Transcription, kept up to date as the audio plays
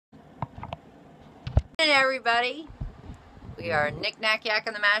Everybody, we are Knick, Knack, Yack,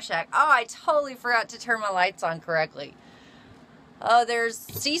 and the Math Shack. Oh, I totally forgot to turn my lights on correctly. Oh, there's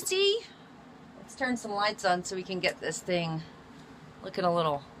Cece. Let's turn some lights on so we can get this thing looking a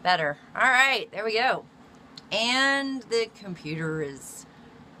little better. All right, there we go. And the computer is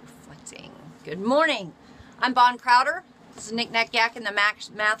reflecting. Good morning. I'm Bon Crowder. This is Knick, Knack, Yack, and the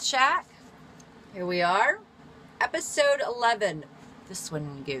Math Shack. Here we are. Episode 11. This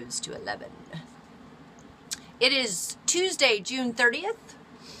one goes to 11. It is Tuesday, June 30th,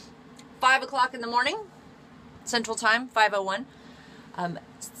 5 o'clock in the morning, Central Time, 5:01.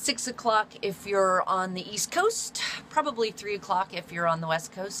 6 o'clock if you're on the East Coast, probably 3 o'clock if you're on the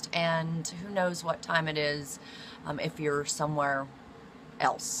West Coast, and who knows what time it is if you're somewhere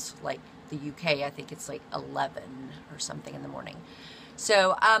else, like the UK. I think it's like 11 or something in the morning.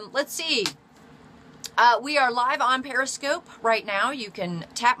 So let's see. We are live on Periscope right now. You can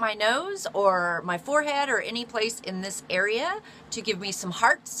tap my nose or my forehead or any place in this area to give me some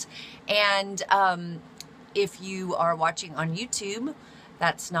hearts. And if you are watching on YouTube,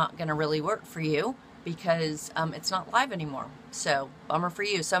 that's not going to really work for you because it's not live anymore. So bummer for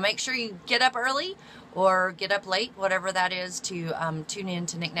you. So make sure you get up early or get up late, whatever that is, to tune in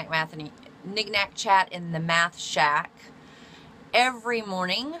to Knick Knack Math and Knick Knack Chat in the Math Shack. Every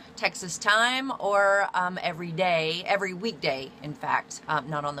morning, Texas time, or every day, every weekday, in fact,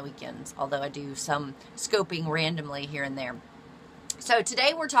 not on the weekends, although I do some scoping randomly here and there. So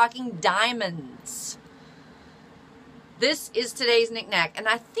today we're talking diamonds. This is today's knick-knack, and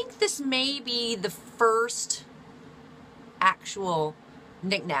I think this may be the first actual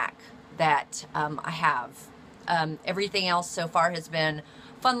knick-knack that I have. Everything else so far has been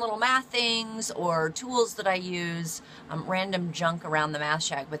fun little math things or tools that I use, random junk around the Math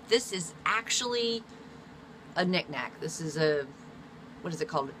Shack. But this is actually a knick-knack. This is a, what is it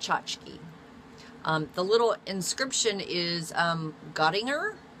called? A tchotchke. The little inscription is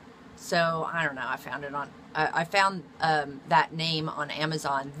Göttinger. So I don't know. I found it on. I found that name on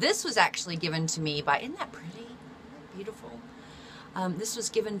Amazon. This was actually given to me by. Isn't that pretty? Isn't that beautiful? This was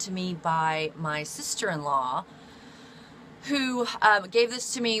given to me by my sister-in-law, who gave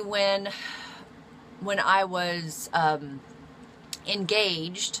this to me when I was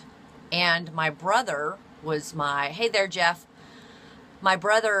engaged, and my brother was my, hey there, Jeff. My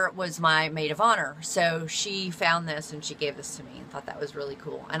brother was my maid of honor, so she found this and she gave this to me and thought that was really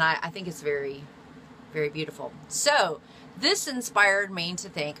cool. And I think it's very, very beautiful. So this inspired me to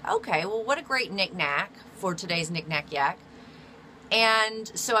think, okay, well, what a great knick-knack for today's Knick Knack Yack.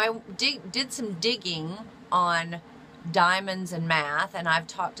 And so I did some digging on diamonds and math, and I've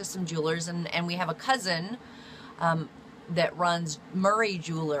talked to some jewelers, and we have a cousin that runs Murray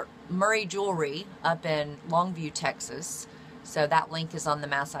Jewelry up in Longview, Texas. So that link is on the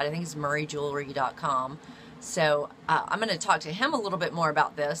math side. I think it's murrayjewelry.com. So I'm going to talk to him a little bit more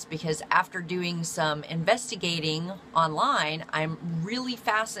about this, because after doing some investigating online, I'm really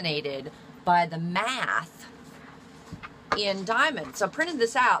fascinated by the math in diamonds. So I printed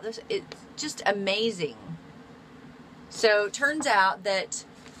this out. It's just amazing. So it turns out that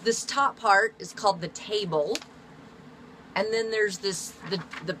this top part is called the table, and then there's this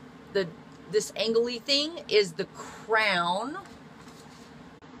this angly thing is the crown.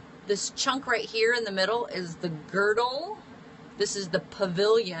 This chunk right here in the middle is the girdle. This is the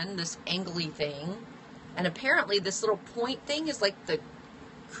pavilion, this angly thing, and apparently this little point thing is like the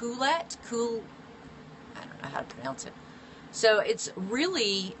coulette. I don't know how to pronounce it. So it's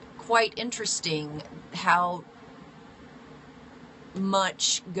really quite interesting how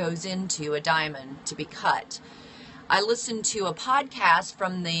much goes into a diamond to be cut. I listened to a podcast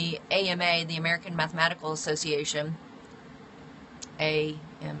from the AMA, the American Mathematical Association.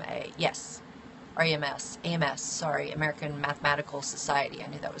 AMA, yes. Or AMS, sorry, American Mathematical Society. I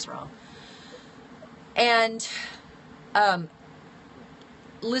knew that was wrong. And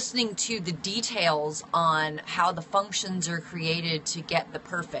listening to the details on how the functions are created to get the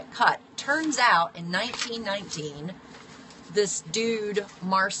perfect cut. Turns out in 1919, this dude,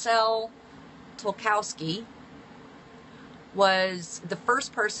 Marcel Tolkowski, was the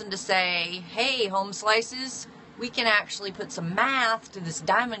first person to say, hey, home slices, we can actually put some math to this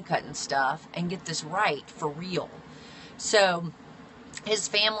diamond cutting stuff and get this right for real. So his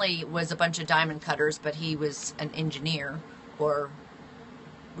family was a bunch of diamond cutters, but he was an engineer, or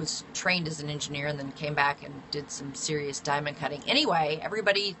was trained as an engineer, and then came back and did some serious diamond cutting. Anyway,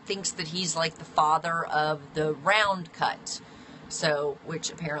 everybody thinks that he's like the father of the round cut. So, which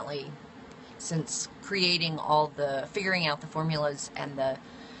apparently, since creating figuring out the formulas and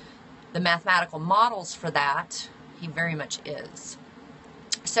the mathematical models for that, he very much is.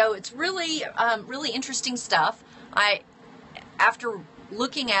 So it's really, really interesting stuff. After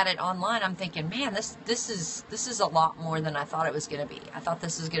looking at it online, I'm thinking, man, this is a lot more than I thought it was going to be. I thought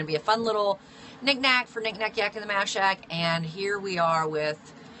this was going to be a fun little knick-knack for Knick, Knack, Yack in the Mash Shack, and here we are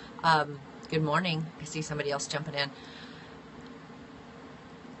with, good morning. I see somebody else jumping in.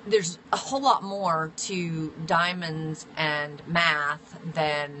 There's a whole lot more to diamonds and math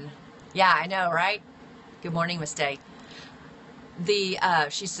than, yeah, I know, right? Good morning, Miss Day.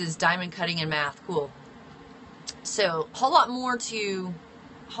 She says diamond cutting and math, cool. So a whole lot more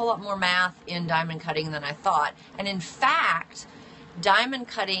math in diamond cutting than I thought. And in fact, diamond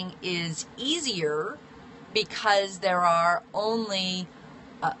cutting is easier because there are only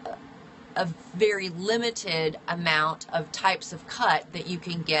a very limited amount of types of cut that you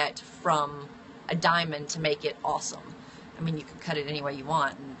can get from a diamond to make it awesome. I mean, you can cut it any way you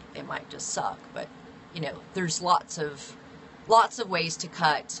want and it might just suck, but you know, there's lots of ways to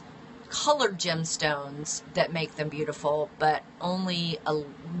cut colored gemstones that make them beautiful, but only a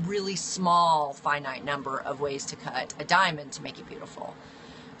really small finite number of ways to cut a diamond to make it beautiful.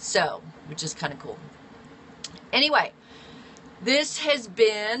 So, which is kind of cool. Anyway, this has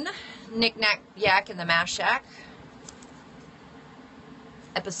been Knick, Knack, Yack in the Mash Shack,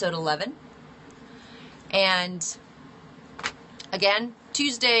 episode 11. And again,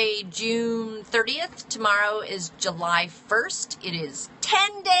 Tuesday, June 30th. Tomorrow is July 1st. It is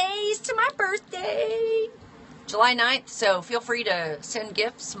 10 days to my birthday. July 9th, so feel free to send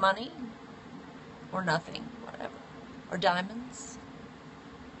gifts, money, or nothing, whatever. Or diamonds.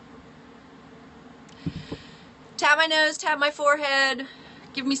 Tap my nose, tap my forehead.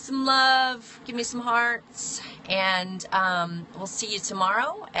 Give me some love. Give me some hearts. And we'll see you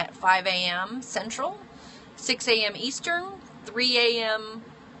tomorrow at 5 a.m. Central, 6 a.m. Eastern, 3 a.m.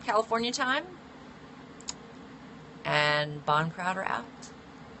 California time. And Bon Crowder out.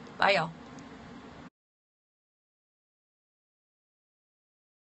 Bye, y'all.